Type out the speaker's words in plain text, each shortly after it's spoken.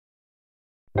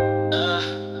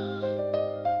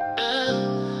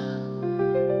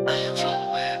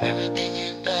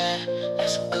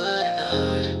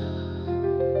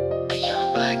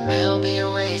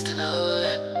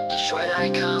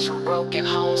icons from broken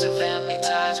homes and family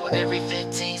ties, where every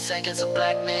 15 seconds a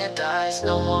black man dies.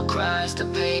 No more cries, the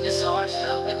pain is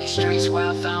heartfelt in these streets where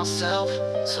I found self.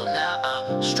 So now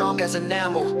I'm strong as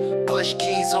enamel, push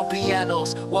keys on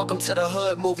pianos. Welcome to the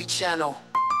Hood Movie Channel.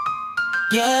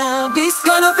 Yeah, it's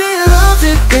gonna be love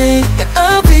today,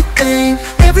 everything.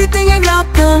 Everything ain't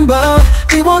nothing but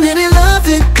they want any love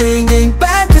today. Ain't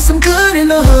back to some good in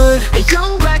the hood. A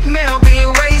young black male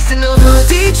being raised in the hood.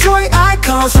 Detroit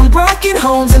icons from broken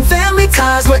homes and family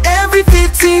ties, where every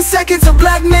 15 seconds a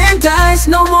black man dies.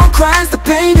 No more cries, the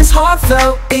pain is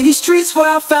heartfelt in these streets where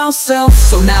I found self.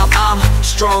 So now I'm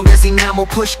strong as enamel,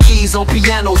 push keys on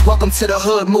pianos. Welcome to the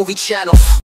Hood Movie Channel.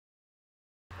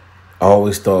 I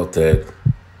always thought that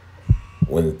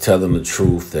when telling the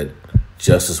truth that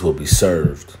justice will be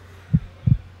served.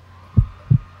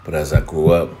 But as I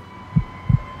grew up,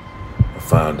 I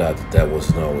found out that that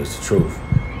wasn't always the truth.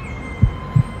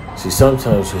 See,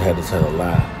 sometimes you had to tell a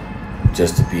lie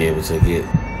just to be able to get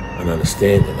an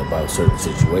understanding about certain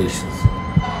situations.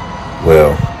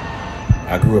 Well,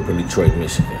 I grew up in Detroit,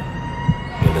 Michigan,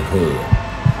 in the hood,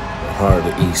 the heart of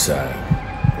the east side,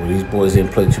 where these boys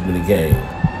didn't play too many games.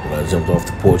 When I jumped off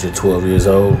the porch at 12 years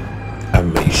old, I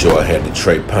made sure I had the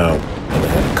Trey Pound and I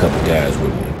had a couple guys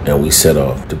with me. And we set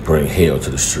off to bring hell to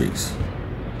the streets.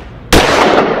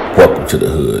 Welcome to the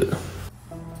hood.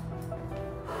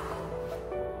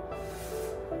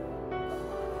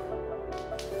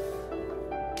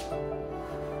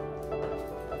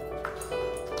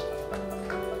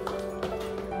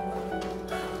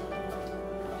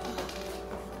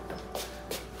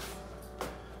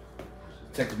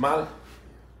 Detective Molly?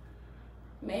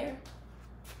 Mayor?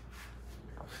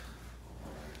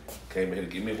 Came here to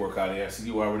get me work out of here. I see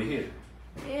you already here.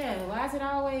 Yeah, why is it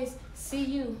always see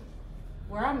you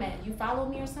where I'm at? You follow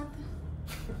me or something?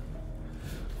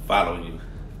 Follow you.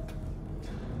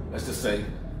 Let's just say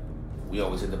we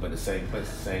always end up at the same place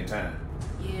at the same time.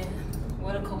 Yeah,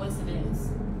 what a coincidence.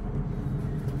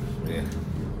 Yeah.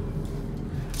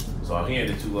 So I'm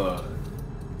hearing that you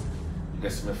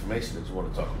got some information that you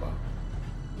want to talk about.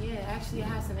 Yeah, actually I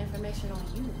have some information on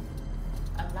you.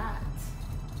 A lot.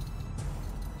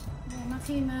 Yeah, my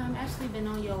team actually been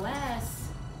on your ass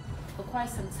for quite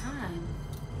some time.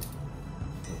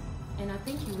 And I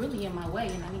think you're really in my way,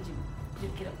 and I need you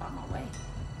to get up out my way.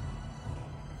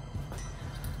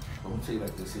 I'm gonna tell you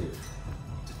like this here,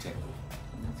 Detective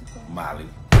Molly.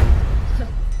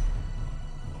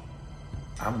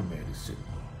 I'm the mayor of this city.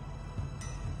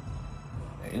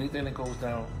 And anything that goes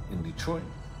down in Detroit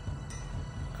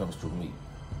comes through me.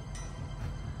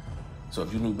 So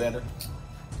if you knew better,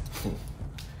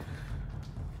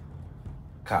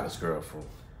 college girlfriend.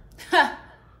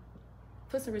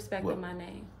 Put some respect What? on my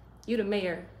name. You the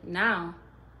mayor now,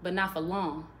 but not for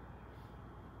long.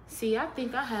 See, I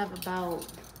think I have about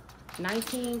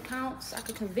 19 counts I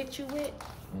could convict you with.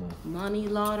 Money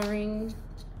laundering.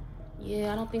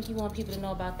 Yeah, I don't think you want people to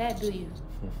know about that, do you?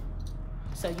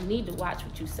 So you need to watch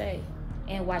what you say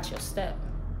and watch your step.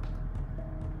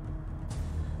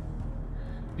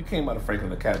 You came out of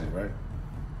Franklin Academy, right?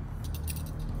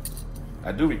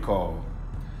 I do recall,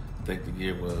 I think the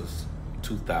year was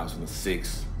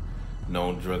 2006,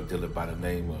 known drug dealer by the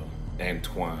name of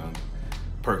Antoine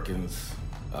Perkins.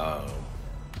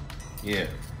 Yeah,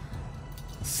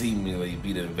 seemingly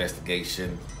beat an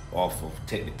investigation off of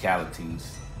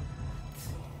technicalities.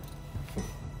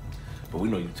 But we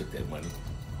know you took that money.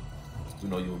 We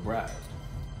know you were bribed.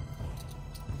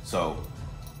 So,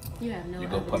 You have no you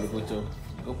go public evidence. with your,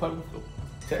 you go public, go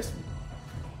test me.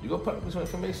 You go public with your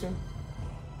information.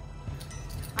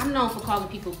 I'm known for calling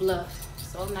people bluff,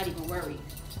 so I'm not even worried.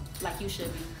 Like you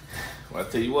should be. Well, I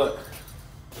tell you what,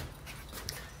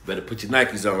 better put your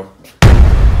Nikes on.